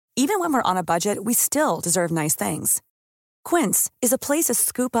Even when we're on a budget, we still deserve nice things. Quince is a place to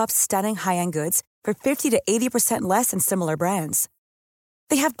scoop up stunning high-end goods for 50 to 80% less than similar brands.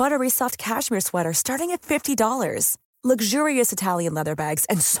 They have buttery soft cashmere sweaters starting at $50, luxurious Italian leather bags,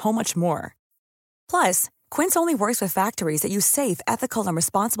 and so much more. Plus, Quince only works with factories that use safe, ethical, and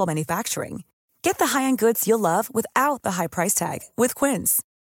responsible manufacturing. Get the high-end goods you'll love without the high price tag with Quince.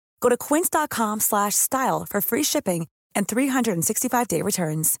 Go to quince.com/style for free shipping and 365-day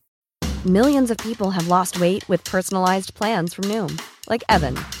returns. Millions of people have lost weight with personalized plans from Noom. Like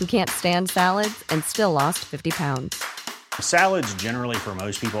Evan, who can't stand salads and still lost 50 pounds. Salads generally for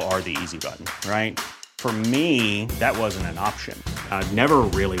most people are the easy button, right? For me, that wasn't an option. I never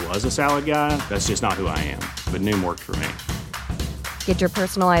really was a salad guy. That's just not who I am. But Noom worked for me. Get your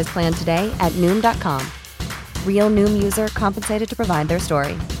personalized plan today at Noom.com. Real Noom user compensated to provide their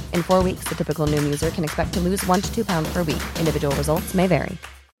story. In 4 weeks, the typical Noom user can expect to lose 1 to 2 pounds per week. Individual results may vary.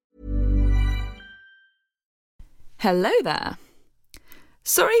 Hello there.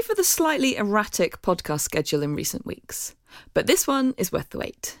 Sorry for the slightly erratic podcast schedule in recent weeks, but this one is worth the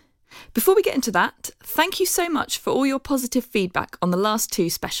wait. Before we get into that, thank you so much for all your positive feedback on the last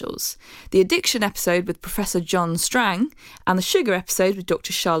 2 specials, the addiction episode with Professor John Strang and the sugar episode with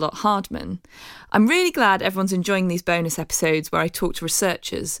Dr. Charlotte Hardman. I'm really glad everyone's enjoying these bonus episodes where I talk to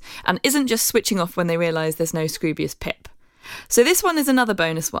researchers and isn't just switching off when they realise there's no Scroobius Pip. So this one is another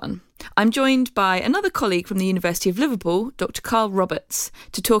bonus one. I'm joined by another colleague from the University of Liverpool, Dr. Carl Roberts,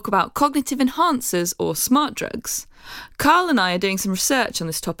 to talk about cognitive enhancers or smart drugs. Carl and I are doing some research on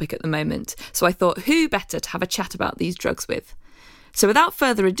this topic at the moment, so I thought who better to have a chat about these drugs with. So without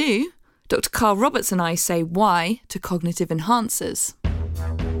further ado, Dr. Carl Roberts and I say why to cognitive enhancers.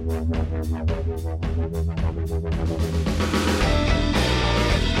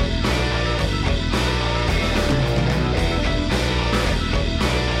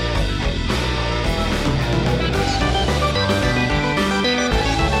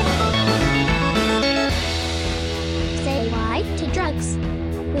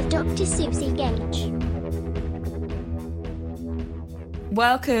 With Dr. Susie Gage.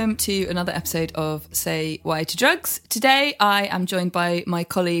 Welcome to another episode of Say Why to Drugs. Today I am joined by my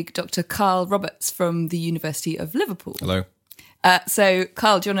colleague Dr. Carl Roberts from the University of Liverpool. Hello. So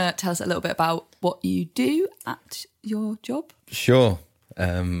Carl, do you want to tell us a little bit about what you do at your job? Sure.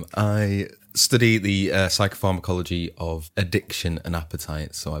 I study the psychopharmacology of addiction and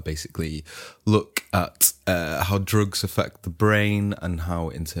appetite. So I basically look at how drugs affect the brain and how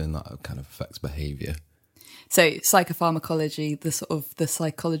in turn that kind of affects behaviour. So psychopharmacology, the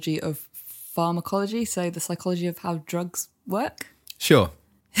psychology of pharmacology, so the psychology of how drugs work? Sure.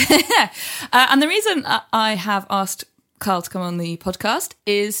 And the reason I have asked Carl to come on the podcast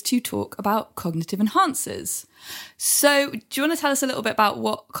is to talk about cognitive enhancers. So do you want to tell us a little bit about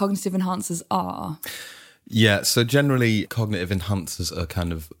what cognitive enhancers are? Yeah, so generally cognitive enhancers are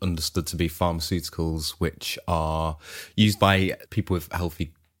kind of understood to be pharmaceuticals which are used by people with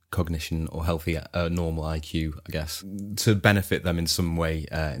healthy cognition or healthy normal IQ, I guess, to benefit them in some way,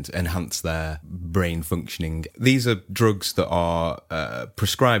 to enhance their brain functioning. These are drugs that are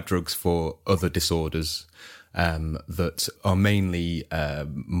prescribed drugs for other disorders that are mainly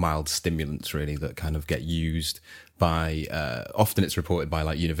mild stimulants, really, that kind of get used by, often it's reported by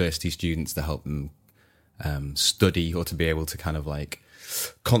like university students to help them study or to be able to kind of like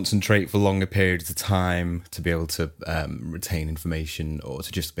concentrate for longer periods of time, to be able to retain information, or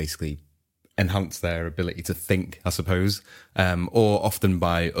to just basically enhance their ability to think, I suppose, or often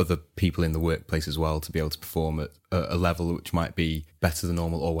by other people in the workplace as well, to be able to perform at a level which might be better than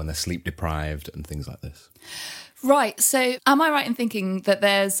normal, or when they're sleep deprived and things like this. Right, so am I right in thinking that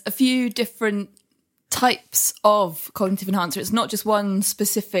there's a few different types of cognitive enhancer? It's not just one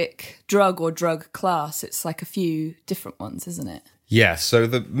specific drug or drug class, it's like a few different ones, isn't it? Yeah, so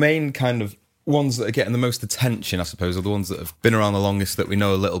the main kind of ones that are getting the most attention, I suppose, are the ones that have been around the longest, that we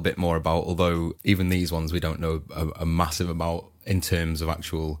know a little bit more about, although even these ones we don't know a massive amount in terms of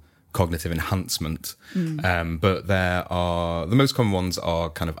actual cognitive enhancement. But there are, the most common ones are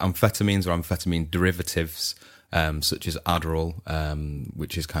kind of amphetamines or amphetamine derivatives, such as Adderall,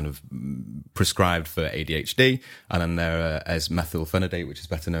 which is kind of prescribed for ADHD, and then there is methylphenidate, which is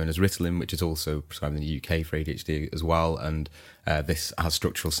better known as Ritalin, which is also prescribed in the UK for ADHD as well, and this has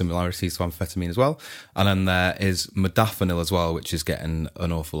structural similarities to amphetamine as well. And then there is modafinil as well, which is getting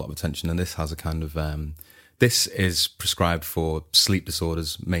an awful lot of attention, and this has a kind of this is prescribed for sleep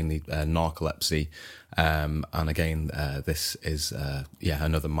disorders, mainly narcolepsy, and again this is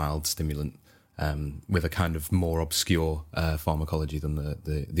another mild stimulant with a kind of more obscure pharmacology than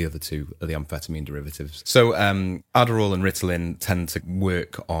the other two, the amphetamine derivatives. So Adderall and Ritalin tend to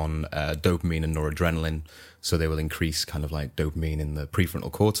work on dopamine and noradrenaline, so they will increase kind of like dopamine in the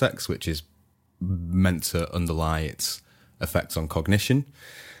prefrontal cortex, which is meant to underlie its effects on cognition.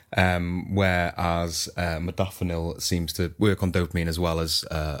 Whereas modafinil seems to work on dopamine as well as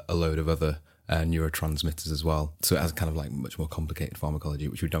a load of other neurotransmitters as well. So it has kind of like much more complicated pharmacology,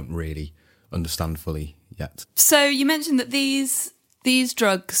 which we don't really understand fully yet. So you mentioned that these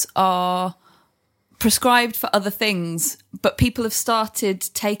drugs are prescribed for other things, but people have started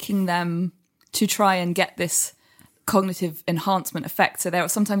taking them to try and get this cognitive enhancement effect. So they're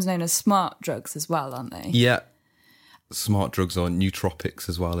sometimes known as smart drugs as well, aren't they? Yeah. Smart drugs or nootropics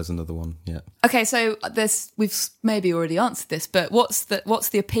as well is another one. Yeah. Okay, so we've maybe already answered this, but what's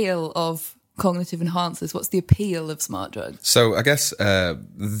the appeal of cognitive enhancers? What's the appeal of smart drugs? So I guess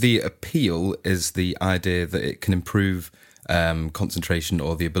the appeal is the idea that it can improve concentration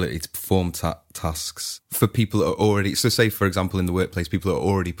or the ability to perform tasks for people that are already. So say, for example, in the workplace, people are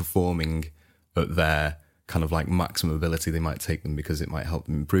already performing at their kind of like maximum ability. They might take them because it might help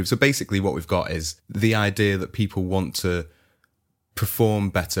them improve. So basically what we've got is the idea that people want to perform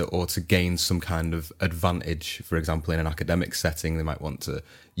better or to gain some kind of advantage. For example, in an academic setting, they might want to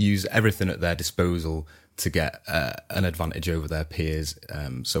use everything at their disposal to get an advantage over their peers.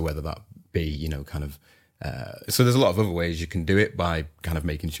 So whether that be, kind of, so there's a lot of other ways you can do it by kind of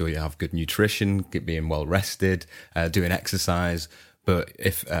making sure you have good nutrition, being well rested, doing exercise. But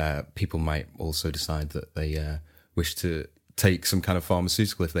if people might also decide that they wish to take some kind of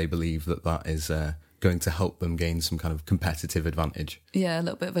pharmaceutical if they believe that is going to help them gain some kind of competitive advantage. Yeah, a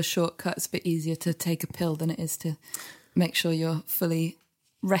little bit of a shortcut. It's a bit easier to take a pill than it is to make sure you're fully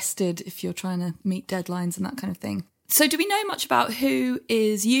rested if you're trying to meet deadlines and that kind of thing. So do we know much about who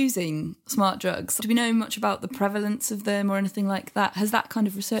is using smart drugs? Do we know much about the prevalence of them or anything like that? Has that kind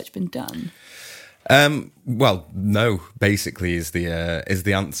of research been done? Well, no, basically is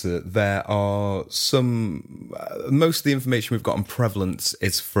the answer. There are some, most of the information we've got on prevalence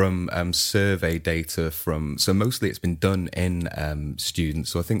is from, survey data so mostly it's been done in, students.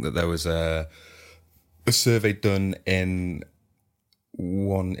 So I think that there was a survey done in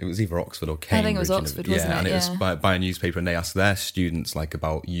it was either Oxford or Cambridge. I think it was Oxford, wasn't it? And it was by a newspaper, and they asked their students like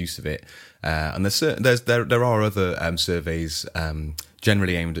about use of it. And there are other surveys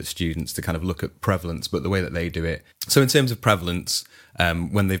generally aimed at students to kind of look at prevalence, but the way that they do it. So in terms of prevalence,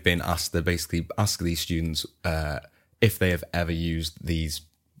 when they've been asked, they basically ask these students if they have ever used these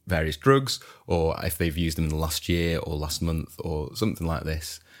various drugs, or if they've used them in the last year or last month or something like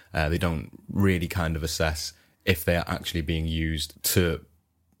this. They don't really kind of assess if they are actually being used to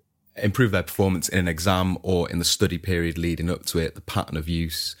improve their performance in an exam or in the study period leading up to it, the pattern of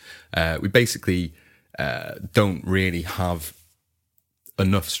use. We basically don't really have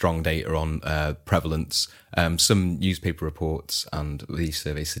enough strong data on prevalence. Some newspaper reports and these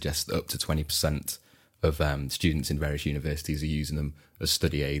surveys suggest that up to 20% of students in various universities are using them as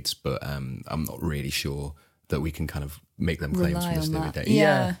study aids, but I'm not really sure that we can kind of make them claims from the study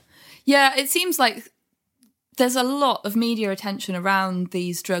data. Yeah, it seems like there's a lot of media attention around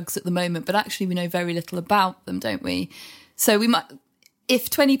these drugs at the moment, but actually we know very little about them, don't we? So we might, if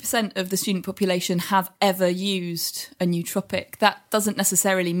 20% of the student population have ever used a nootropic, that doesn't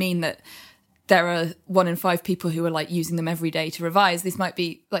necessarily mean that there are 1 in 5 people who are like using them every day to revise. These might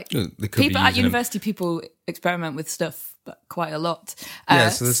be like people at university. People experiment with stuff quite a lot.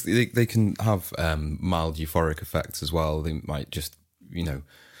 So they can have mild euphoric effects as well. They might just,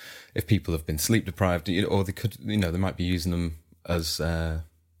 if people have been sleep deprived, or they could, they might be using them as, for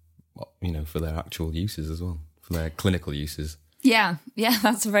their actual uses as well, for their clinical uses. Yeah,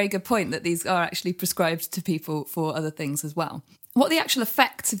 that's a very good point, that these are actually prescribed to people for other things as well. What are the actual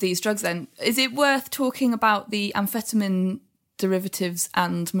effects of these drugs then? Is it worth talking about the amphetamine derivatives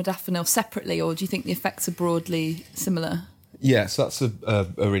and modafinil separately, or do you think the effects are broadly similar? Yes, that's a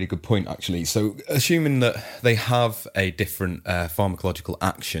really good point, actually. So assuming that they have a different pharmacological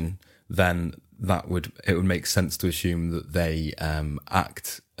action, then it would make sense to assume that they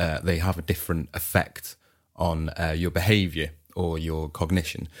they have a different effect on your behaviour or your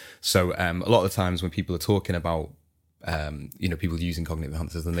cognition. So a lot of the times when people are talking about people using cognitive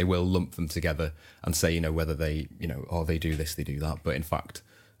enhancers, then they will lump them together and say, whether they, they do this, they do that. But in fact,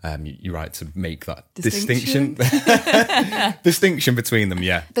 you're right to make that distinction between them.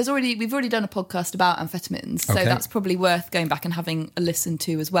 Yeah, we've already done a podcast about amphetamines, so that's probably worth going back and having a listen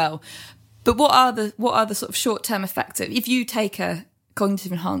to as well. But what are the sort of short-term effects? If you take a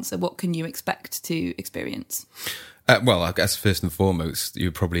cognitive enhancer, what can you expect to experience? Well, I guess first and foremost,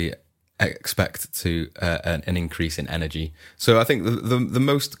 you probably expect to an increase in energy. So I think the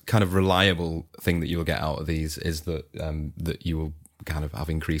most kind of reliable thing that you'll get out of these is that that you will kind of have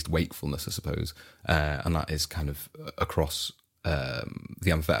increased wakefulness, I suppose, and that is kind of across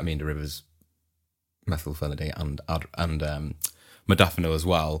the amphetamine derivatives, methylphenidate and modafinil as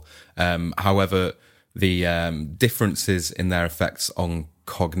well. However, the differences in their effects on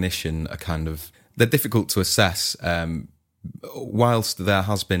cognition are they're difficult to assess. Whilst there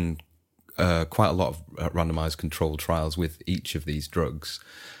has been quite a lot of randomized controlled trials with each of these drugs,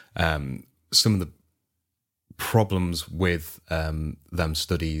 some of the problems with them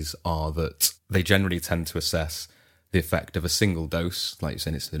studies are that they generally tend to assess the effect of a single dose, like you're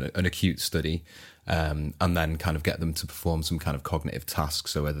saying, it's an acute study, and then kind of get them to perform some kind of cognitive task.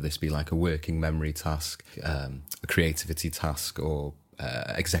 So whether this be like a working memory task, a creativity task, or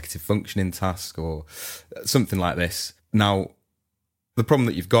executive functioning task, or something like this. Now, the problem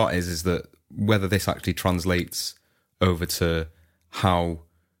that you've got is that whether this actually translates over to how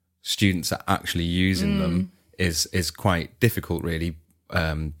students are actually using them is quite difficult, really,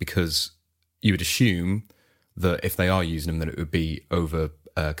 because you would assume that if they are using them, then it would be over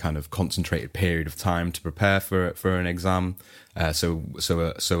a kind of concentrated period of time to prepare for an exam. So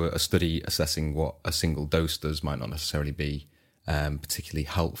a study assessing what a single dose does might not necessarily be particularly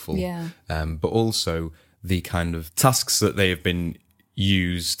helpful. Yeah. But also the kind of tasks that they have been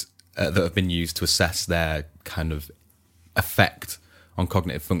used to assess their kind of effect on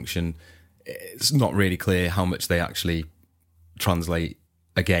cognitive function, it's not really clear how much they actually translate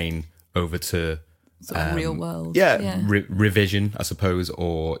again over to sort of real world. Revision, I suppose,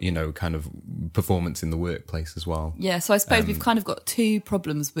 or, kind of performance in the workplace as well. Yeah, so I suppose we've kind of got two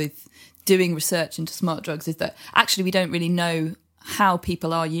problems with doing research into smart drugs, is that actually we don't really know how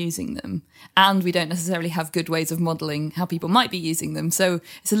people are using them, and we don't necessarily have good ways of modelling how people might be using them. So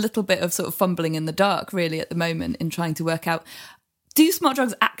it's a little bit of sort of fumbling in the dark, really, at the moment, in trying to work out, do smart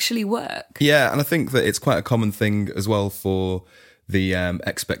drugs actually work? Yeah, and I think that it's quite a common thing as well for the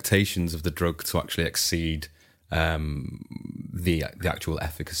expectations of the drug to actually exceed the actual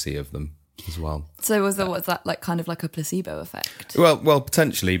efficacy of them as well. So was that like kind of like a placebo effect? Well,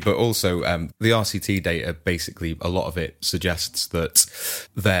 potentially, but also the RCT data, basically a lot of it suggests that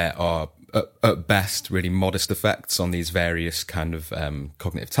there are at best really modest effects on these various kind of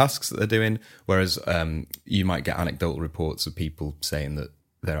cognitive tasks that they're doing, whereas you might get anecdotal reports of people saying that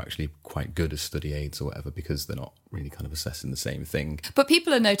they're actually quite good as study aids or whatever, because they're not really kind of assessing the same thing. But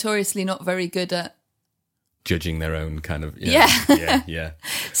people are notoriously not very good at judging their own kind of yeah.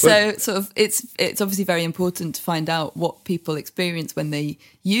 So but, sort of it's obviously very important to find out what people experience when they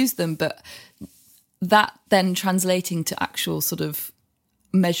use them, but that then translating to actual sort of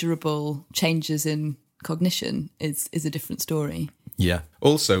measurable changes in cognition is a different story. Yeah.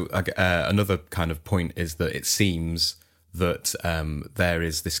 Also, another kind of point is that it seems that there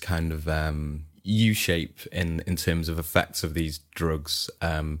is this kind of U-shape in terms of effects of these drugs.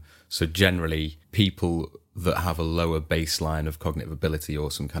 So generally, people that have a lower baseline of cognitive ability or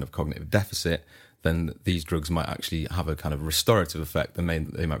some kind of cognitive deficit, then these drugs might actually have a kind of restorative effect.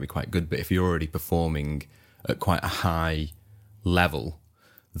 They might be quite good, but if you're already performing at quite a high level,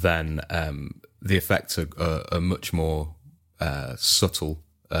 then the effects are much more subtle,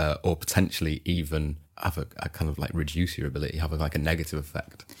 or potentially even have a kind of like reduce your ability, have like a negative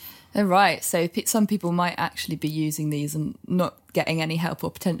effect. Oh, right. So some people might actually be using these and not getting any help,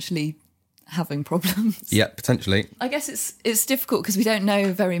 or potentially having problems. Yeah, potentially. I guess it's difficult because we don't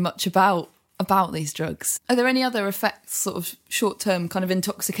know very much about these drugs. Are there any other effects, sort of short-term kind of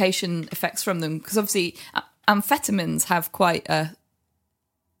intoxication effects from them? Because obviously amphetamines have quite a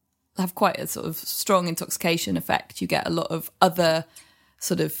sort of strong intoxication effect. You get a lot of other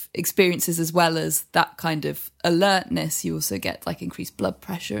sort of experiences as well as that kind of alertness. You also get like increased blood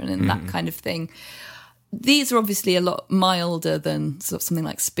pressure and that kind of thing. These are obviously a lot milder than sort of something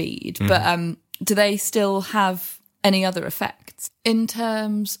like speed, but do they still have any other effects in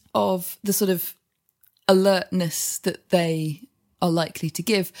terms of the sort of alertness that they are likely to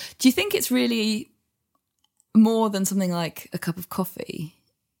give? Do you think it's really more than something like a cup of coffee?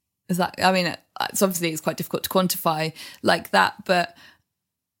 Is that, I mean, it's obviously it's quite difficult to quantify like that, but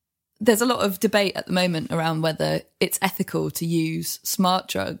there's a lot of debate at the moment around whether it's ethical to use smart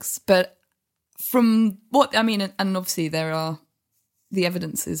drugs. But from what, I mean, and obviously the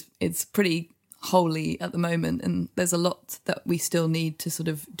evidence is pretty holy at the moment, and there's a lot that we still need to sort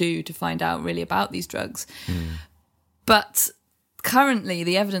of do to find out really about these drugs. But currently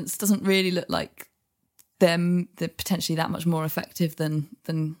the evidence doesn't really look like they're potentially that much more effective than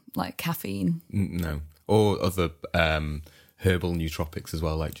like caffeine. No. Or other herbal nootropics as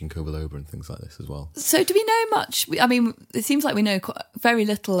well, like ginkgo biloba and things like this as well. So do we know much? I mean, it seems like we know very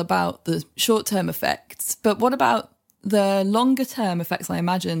little about the short-term effects, but what about the longer-term effects? I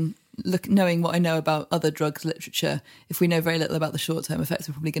imagine, knowing what I know about other drugs literature, if we know very little about the short-term effects,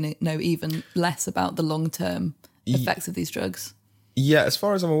 we're probably going to know even less about the long-term effects of these drugs. Yeah, as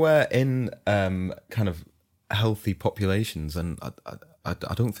far as I'm aware, in kind of healthy populations, and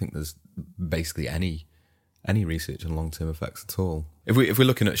I don't think there's basically any research on long-term effects at all. If we're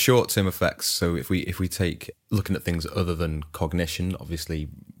looking at short-term effects, so if we take looking at things other than cognition, obviously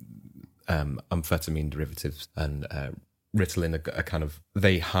amphetamine derivatives and Ritalin are kind of,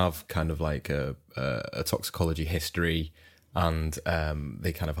 they have kind of like a toxicology history, and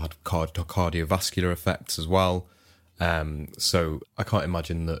they kind of had cardiovascular effects as well. So I can't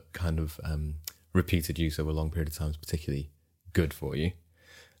imagine that kind of repeated use over a long period of time is particularly good for you.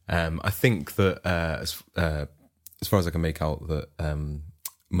 I think that as far as I can make out, that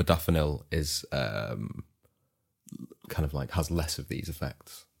modafinil is kind of like has less of these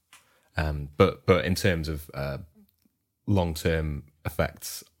effects. But in terms of long-term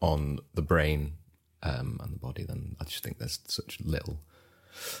effects on the brain and the body, then I just think there's such little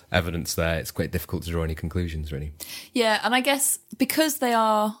evidence there. It's quite difficult to draw any conclusions, really. Yeah, and I guess because they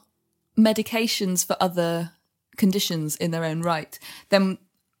are medications for other conditions in their own right, then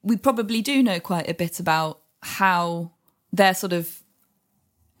we probably do know quite a bit about how their sort of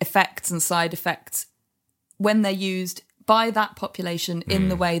effects and side effects when they're used by that population in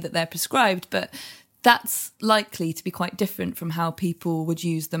the way that they're prescribed. But that's likely to be quite different from how people would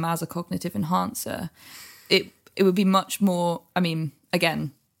use them as a cognitive enhancer. It would be much more, I mean,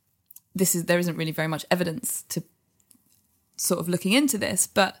 again, there isn't really very much evidence to sort of looking into this,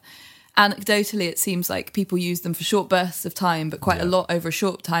 but anecdotally it seems like people use them for short bursts of time, but quite a lot over a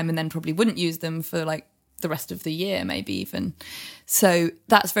short time, and then probably wouldn't use them for like the rest of the year, maybe even. So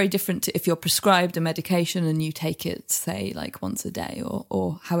that's very different to if you're prescribed a medication and you take it, say, like once a day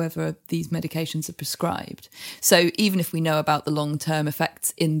or however these medications are prescribed. So even if we know about the long-term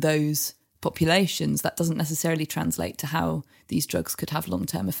effects in those populations, that doesn't necessarily translate to how these drugs could have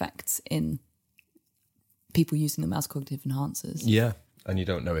long-term effects in people using them as cognitive enhancers. Yeah, and you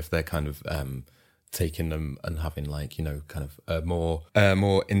don't know if they're kind of taking them and having like, you know, kind of a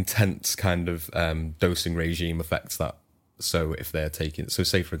more intense kind of dosing regime effects. That so if they're taking, so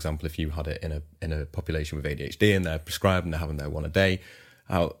say for example, if you had it in a population with ADHD and they're prescribed and they're having their one a day,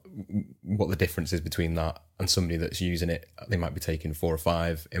 what the difference is between that and somebody that's using it, they might be taking 4 or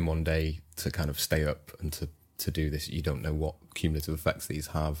 5 in one day to kind of stay up and to do this. You don't know what cumulative effects these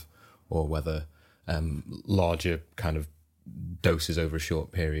have, or whether larger kind of doses over a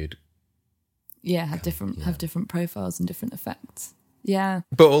short period have different profiles and different effects. Yeah,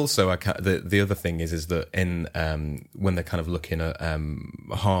 but also the other thing is that in when they're kind of looking at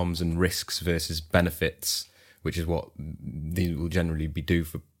harms and risks versus benefits, which is what these will generally be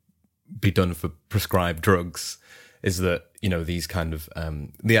done for prescribed drugs, is that, you know, these kind of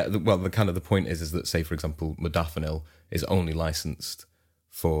the point is that, say for example, modafinil is only licensed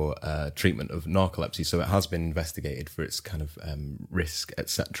for treatment of narcolepsy, so it has been investigated for its kind of risk,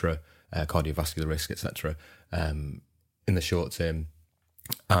 etc., cardiovascular risk, etc., in the short term,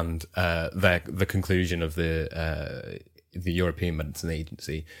 and the conclusion of the European Medicine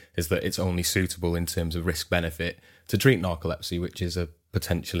Agency is that it's only suitable in terms of risk benefit to treat narcolepsy, which is a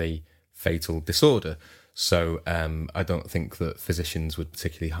potentially fatal disorder. So I don't think that physicians would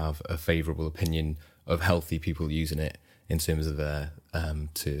particularly have a favourable opinion of healthy people using it in terms of their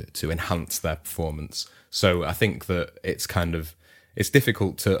to enhance their performance. So I think that it's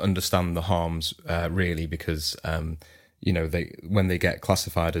difficult to understand the harms really, because you know, when they get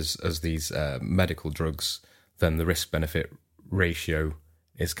classified as these medical drugs, then the risk benefit ratio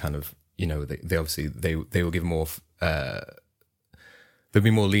is kind of, you know, they obviously they will give more they'll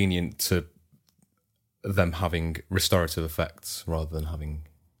be more lenient to them having restorative effects rather than having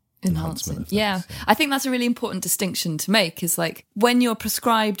enhancement effects. Yeah. I think that's a really important distinction to make, is like when you're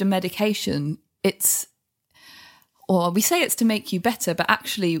prescribed a medication, we say it's to make you better, but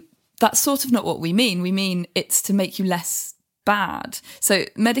actually that's sort of not what we mean. We mean it's to make you less bad. So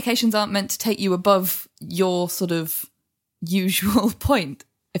medications aren't meant to take you above your sort of usual point,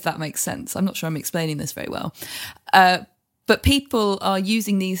 if that makes sense. I'm not sure I'm explaining this very well. But people are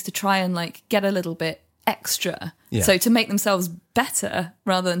using these to try and like get a little bit extra. Yeah. So to make themselves better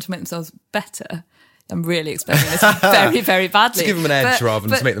rather than to make themselves better. I'm really explaining this very, very badly. To give them an edge rather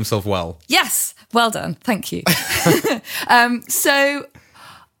than to make themselves well. Yes. Well done. Thank you. So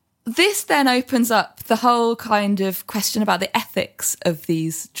this then opens up the whole kind of question about the ethics of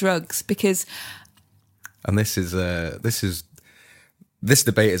these drugs, because... And this is This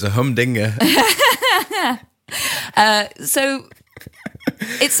debate is a humdinger. So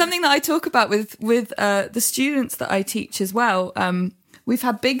it's something that I talk about with the students that I teach as well. We've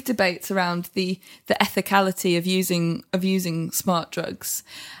had big debates around the ethicality of using smart drugs,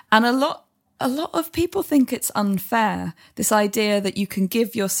 and a lot of people think it's unfair. This idea that you can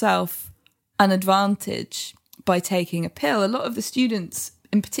give yourself an advantage by taking a pill. A lot of the students,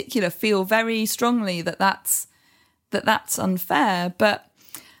 in particular, feel very strongly that that's unfair. But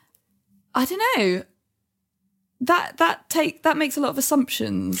I don't know. That makes a lot of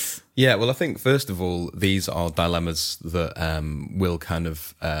assumptions. Yeah, well, I think first of all, these are dilemmas that we'll kind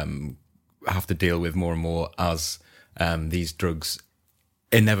of have to deal with more and more as these drugs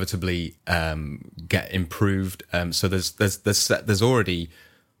inevitably get improved. So there's already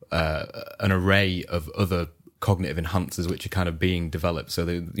an array of other cognitive enhancers which are kind of being developed. So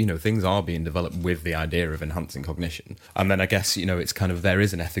things are being developed with the idea of enhancing cognition. And then I guess it's kind of, there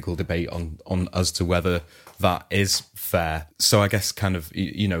is an ethical debate on as to whether that is fair. So I guess kind of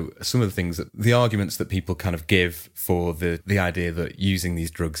some of the things that the arguments that people kind of give for the idea that using these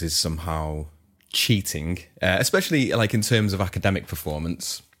drugs is somehow cheating, especially like in terms of academic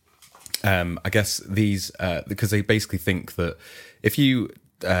performance. I guess these because they basically think that if you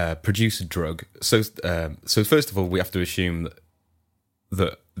produce a drug, so first of all we have to assume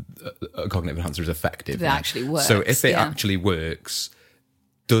that a cognitive enhancer is effective. It actually works. So if it actually works,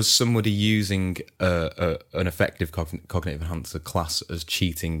 does somebody using an effective cognitive enhancer class as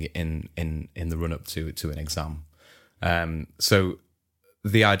cheating in the run up to an exam? So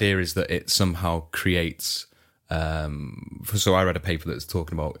the idea is that it somehow creates. So I read a paper that's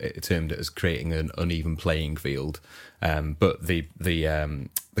talking about it, termed it as creating an uneven playing field. But the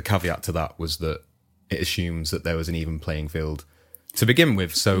caveat to that was that it assumes that there was an even playing field to begin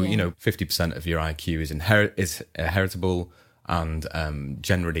with. So 50% of your IQ is heritable, and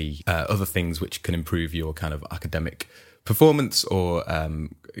generally other things which can improve your kind of academic performance or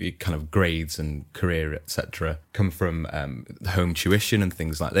kind of grades and career, etc., come from home tuition and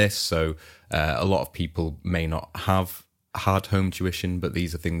things like this. So a lot of people may not have had home tuition, but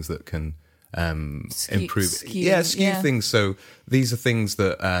these are things that can improve. Skew things. So these are things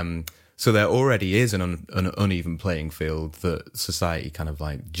that. So there already is an uneven playing field that society kind of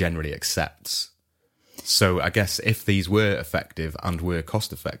like generally accepts. So I guess if these were effective and were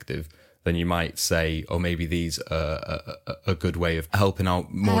cost effective, then you might say, or maybe these are a good way of helping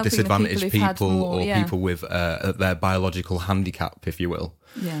out more disadvantaged people or people with their biological handicap, if you will.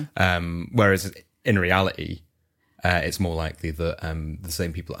 Yeah. Whereas in reality, it's more likely that the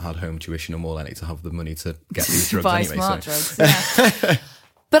same people that had home tuition are more likely to have the money to get these drugs buy anyway. Smart drugs. Yeah.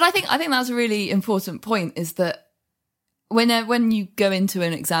 But I think that's a really important point, is that when you go into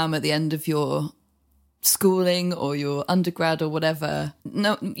an exam at the end of your schooling or your undergrad or whatever,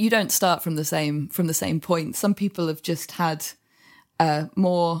 no, you don't start from the same point. Some people have just had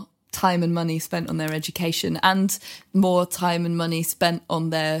more time and money spent on their education and more time and money spent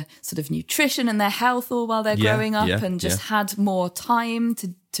on their sort of nutrition and their health all while they're growing up, and just had more time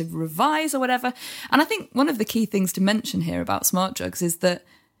to revise or whatever. And I think one of the key things to mention here about smart drugs is that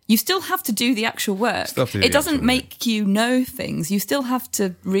you still have to do the actual work. It doesn't make you know things. You still have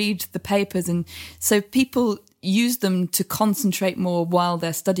to read the papers. And so people use them to concentrate more while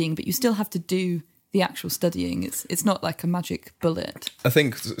they're studying, but you still have to do the actual studying. It's not like a magic bullet. I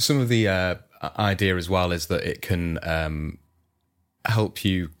think some of the idea as well is that it can help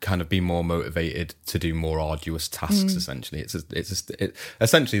you kind of be more motivated to do more arduous tasks. Essentially,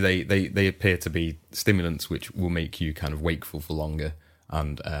 essentially they appear to be stimulants which will make you kind of wakeful for longer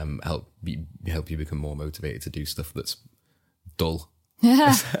and help you become more motivated to do stuff that's dull.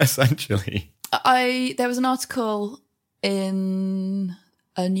 Yeah, essentially. There was an article in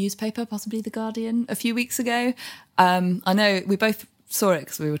a newspaper, possibly The Guardian, a few weeks ago. I know we both saw it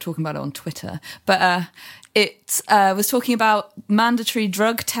because we were talking about it on Twitter, but it was talking about mandatory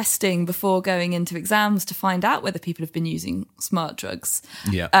drug testing before going into exams to find out whether people have been using smart drugs.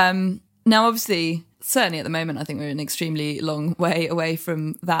 Yeah. Now, obviously, certainly at the moment, I think we're an extremely long way away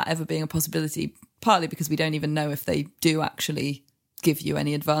from that ever being a possibility, partly because we don't even know if they do actually give you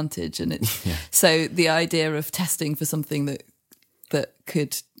any advantage. And it's so the idea of testing for something that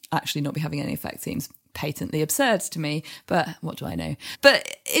could actually not be having any effect seems patently absurd to me, but what do I know? But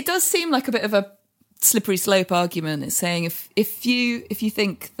it does seem like a bit of a slippery slope argument. It's saying if you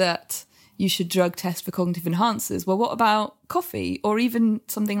think that you should drug test for cognitive enhancers, well, what about coffee or even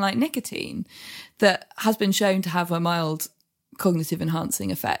something like nicotine that has been shown to have a mild cognitive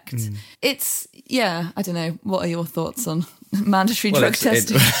enhancing effect? It's, I don't know. What are your thoughts on mandatory drug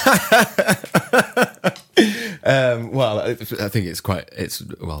testing? Well, I think it's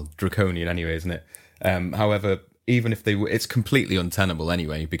draconian anyway, isn't it? However, even if they were, it's completely untenable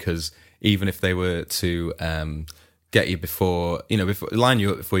anyway, because even if they were to get you before line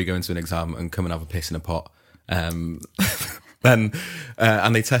you up before you go into an exam and come and have a piss in a pot, then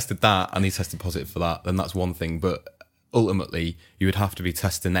and they tested that and they tested positive for that, then that's one thing. But ultimately, you would have to be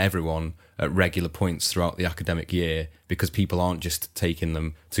testing everyone at regular points throughout the academic year, because people aren't just taking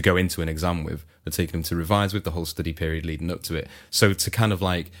them to go into an exam with, they're taking them to revise with the whole study period leading up to it. So to kind of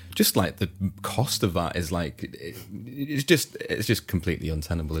like, just like the cost of that is like, it's just completely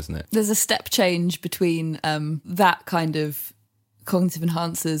untenable, isn't it? There's a step change between that kind of cognitive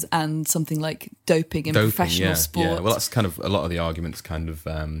enhancers and something like doping in professional sport. Yeah, well, that's kind of a lot of the arguments. Kind of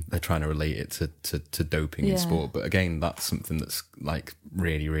they're trying to relate it to doping in sport, but again, that's something that's like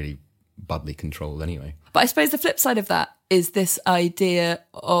really, really badly controlled anyway. But I suppose the flip side of that is this idea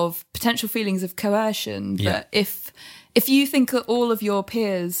of potential feelings of coercion. That if you think that all of your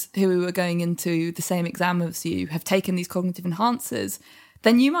peers who are going into the same exam as you have taken these cognitive enhancers,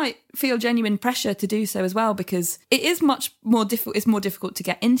 then you might feel genuine pressure to do so as well, because it is much more difficult. It's more difficult to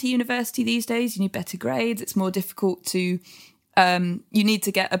get into university these days. You need better grades. It's more difficult to, you need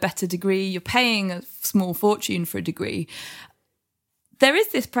to get a better degree. You're paying a small fortune for a degree. There is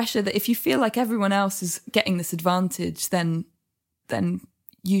this pressure that if you feel like everyone else is getting this advantage, then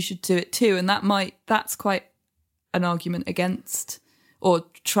you should do it too. And that's quite an argument against, or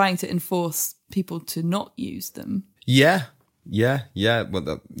trying to enforce people to not use them. Yeah.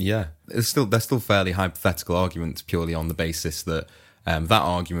 Well, they're still fairly hypothetical arguments, purely on the basis that that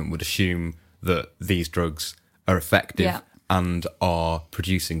argument would assume that these drugs are effective and are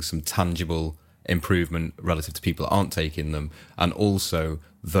producing some tangible improvement relative to people that aren't taking them, and also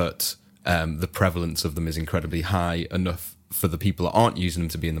that the prevalence of them is incredibly high enough for the people that aren't using them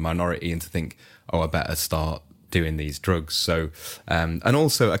to be in the minority and to think, oh, I better start doing these drugs. So and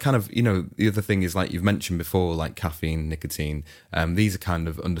also I kind of, the other thing is, like you've mentioned before, like caffeine, nicotine, these are kind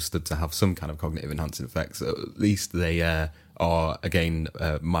of understood to have some kind of cognitive enhancing effects. At least they are, again,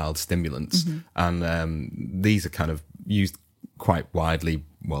 mild stimulants. And these are kind of used quite widely,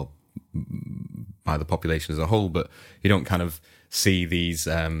 well, by the population as a whole, but you don't kind of see these,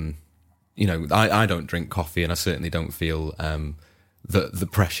 I don't drink coffee, and I certainly don't feel the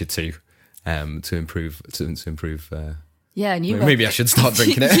pressure to improve. Yeah, and maybe I should start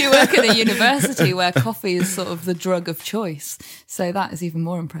drinking it. You work at a university where coffee is sort of the drug of choice, so that is even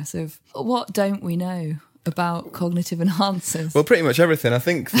more impressive. What don't we know about cognitive enhancers? Well, pretty much everything. I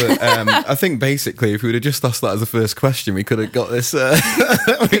think that basically, if we would have just asked that as the first question, we could have got this.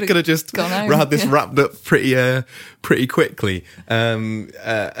 We could have just had this wrapped up pretty quickly.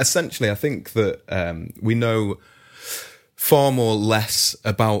 Essentially, I think that we know far more less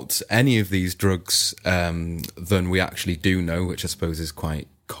about any of these drugs than we actually do know, which I suppose is quite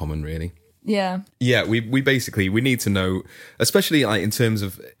common, really. Yeah. Yeah, we basically need to know, especially like in terms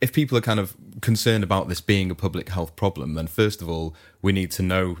of if people are kind of concerned about this being a public health problem, then first of all, we need to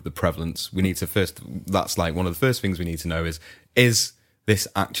know the prevalence. We need to that's like one of the first things we need to know is this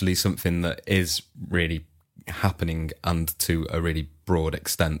actually something that is really happening and to a really broad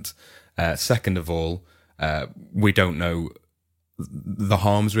extent? Second of all, we don't know the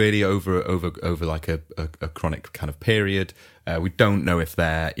harms really over like a chronic kind of period. We don't know if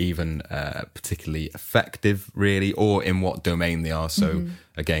they're even particularly effective really, or in what domain they are. So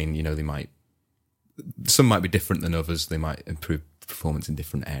again, some might be different than others. They might improve performance in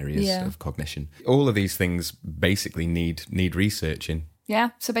different areas of cognition. All of these things basically need researching.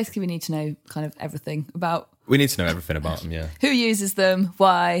 Yeah, so basically we need to know kind of everything about... We need to know everything about them, yeah. Who uses them,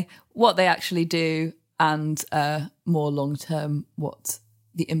 why, what they actually do, and more long-term, what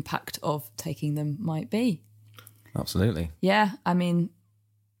the impact of taking them might be. Absolutely. Yeah, I mean,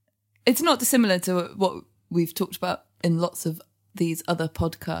 it's not dissimilar to what we've talked about in lots of these other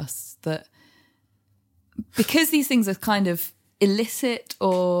podcasts, that because these things are kind of illicit,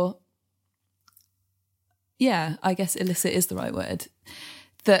 or... yeah, I guess illicit is the right word,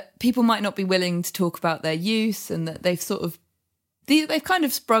 that people might not be willing to talk about their use, and that they've kind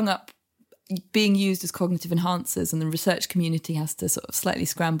of sprung up being used as cognitive enhancers, and the research community has to sort of slightly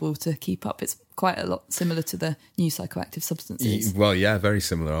scramble to keep up. It's quite a lot similar to the new psychoactive substances. Well, yeah, very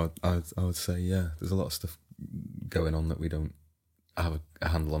similar. I would say, yeah, there's a lot of stuff going on that we don't have a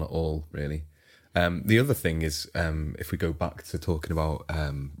handle on at all, really. The other thing is, if we go back to talking about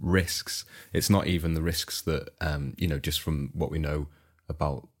risks, it's not even the risks that, just from what we know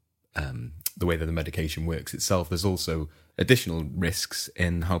about the way that the medication works itself. There's also additional risks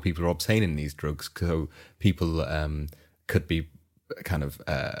in how people are obtaining these drugs. So people could be kind of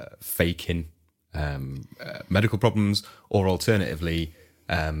faking medical problems, or alternatively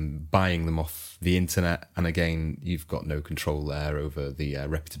buying them off the internet. And again, you've got no control there over the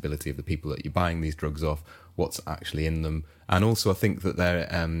reputability of the people that you're buying these drugs off, what's actually in them. And also I think that they're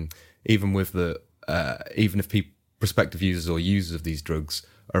even if prospective users or users of these drugs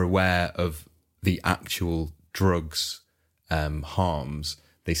are aware of the actual drugs harms,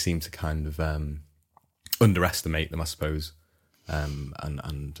 they seem to kind of underestimate them, I suppose, and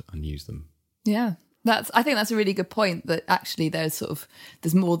use them. Yeah. I think that's a really good point, that actually there's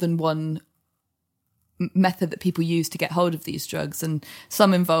more than one method that people use to get hold of these drugs, and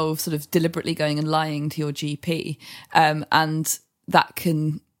some involve sort of deliberately going and lying to your GP, and that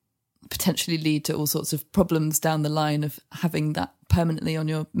can potentially lead to all sorts of problems down the line of having that permanently on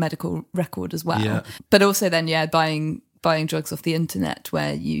your medical record as well. Yeah. But also then, buying drugs off the internet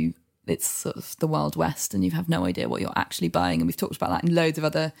where it's sort of the Wild West and you have no idea what you're actually buying. And we've talked about that in loads of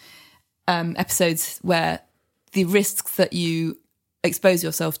other episodes, where the risks that you expose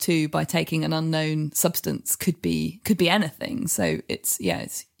yourself to by taking an unknown substance could be anything. So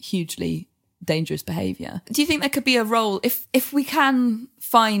it's hugely dangerous behaviour. Do you think there could be a role if we can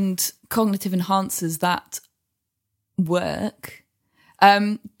find cognitive enhancers that work?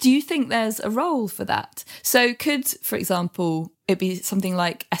 Do you think there's a role for that? So could, for example, it be something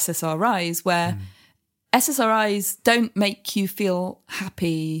like SSRIs, where SSRIs don't make you feel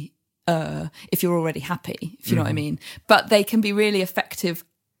happy if you're already happy, if you know what I mean. But they can be really effective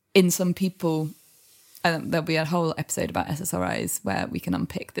in some people. And there'll be a whole episode about SSRIs where we can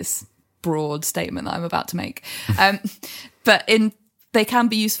unpick this broad statement that I'm about to make. But they can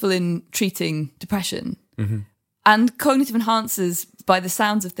be useful in treating depression. Mm-hmm. And cognitive enhancers, by the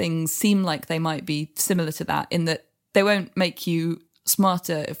sounds of things, seem like they might be similar to that, in that they won't make you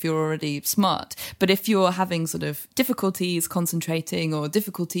smarter if you're already smart. But if you're having sort of difficulties concentrating or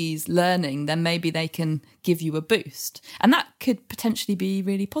difficulties learning, then maybe they can give you a boost. And that could potentially be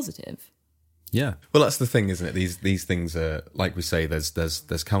really positive. Yeah. Well, that's the thing, isn't it? These things are, like we say,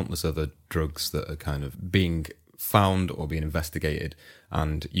 there's countless other drugs that are kind of being found or being investigated,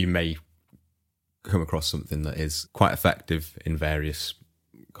 and you may come across something that is quite effective in various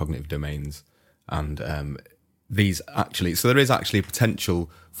cognitive domains. And so there is actually a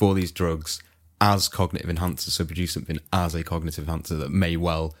potential for these drugs as cognitive enhancers, so produce something as a cognitive enhancer that may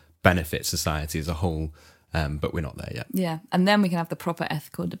well benefit society as a whole, but we're not there yet. Yeah, and then we can have the proper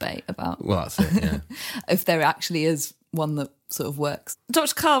ethical debate about... Well, that's it, yeah. if there actually is one that sort of works.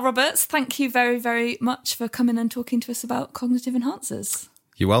 Dr. Carl Roberts, thank you very, very much for coming and talking to us about cognitive enhancers.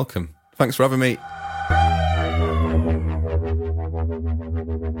 You're welcome. Thanks for having me.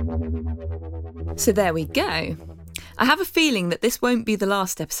 So there we go. I have a feeling that this won't be the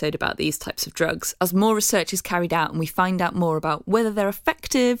last episode about these types of drugs, as more research is carried out and we find out more about whether they're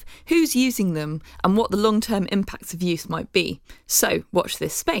effective, who's using them, and what the long-term impacts of use might be. So watch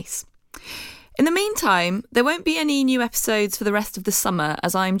this space. In the meantime, there won't be any new episodes for the rest of the summer,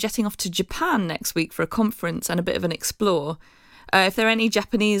 as I'm jetting off to Japan next week for a conference and a bit of an explore. If there are any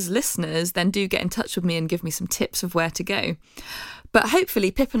Japanese listeners, then do get in touch with me and give me some tips of where to go. But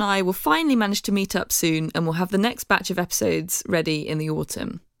hopefully Pip and I will finally manage to meet up soon, and we'll have the next batch of episodes ready in the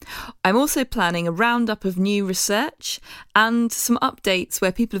autumn. I'm also planning a roundup of new research and some updates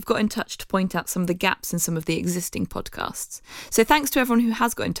where people have got in touch to point out some of the gaps in some of the existing podcasts. So thanks to everyone who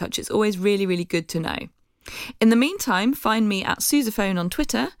has got in touch. It's always really, really good to know. In the meantime, find me at Sousaphone on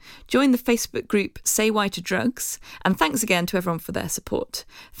Twitter, join the Facebook group Say Why to Drugs, and thanks again to everyone for their support.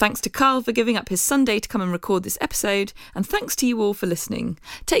 Thanks to Carl for giving up his Sunday to come and record this episode, and thanks to you all for listening.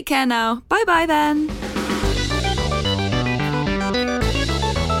 Take care now. Bye-bye then.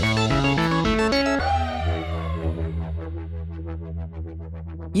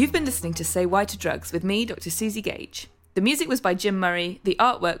 You've been listening to Say Why to Drugs with me, Dr. Susie Gage. The music was by Jim Murray, the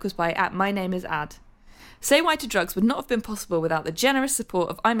artwork was by @MyNameIsAd. Say Why to Drugs would not have been possible without the generous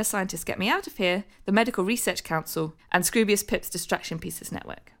support of I'm a Scientist, Get Me Out of Here, the Medical Research Council, and Scroobius Pip's Distraction Pieces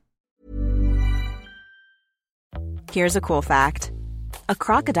Network. Here's a cool fact. A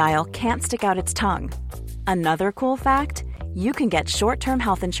crocodile can't stick out its tongue. Another cool fact, you can get short-term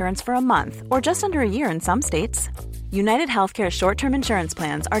health insurance for a month or just under a year in some states. United Healthcare short-term insurance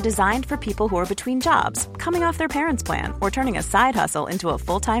plans are designed for people who are between jobs, coming off their parents' plan, or turning a side hustle into a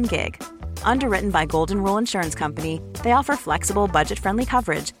full-time gig. Underwritten by Golden Rule Insurance Company, they offer flexible, budget-friendly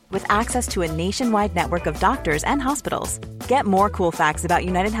coverage with access to a nationwide network of doctors and hospitals. Get more cool facts about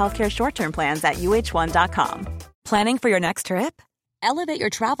United Healthcare short-term plans at uh1.com. Planning for your next trip? Elevate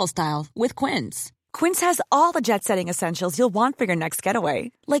your travel style with Quince. Quince has all the jet-setting essentials you'll want for your next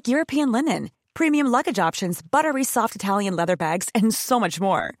getaway, like European linen, premium luggage options, buttery soft Italian leather bags, and so much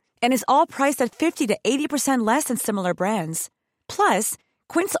more. and is all priced at 50 to 80% less than similar brands. Plus,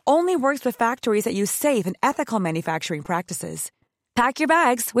 Quince only works with factories that use safe and ethical manufacturing practices. Pack your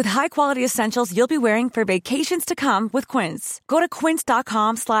bags with high-quality essentials you'll be wearing for vacations to come with Quince. Go to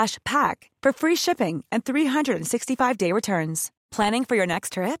quince.com/pack for free shipping and 365-day returns. Planning for your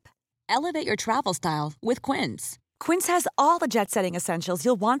next trip? Elevate your travel style with Quince. Quince has all the jet-setting essentials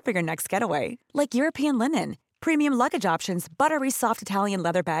you'll want for your next getaway, like European linen, premium luggage options, buttery soft Italian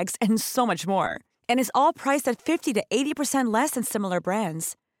leather bags, and so much more. And is all priced at 50 to 80% less than similar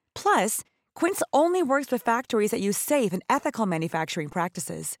brands. Plus, Quince only works with factories that use safe and ethical manufacturing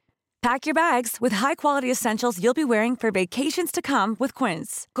practices. Pack your bags with high-quality essentials you'll be wearing for vacations to come with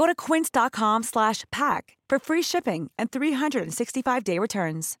Quince. Go to quince.com/pack for free shipping and 365-day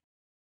returns.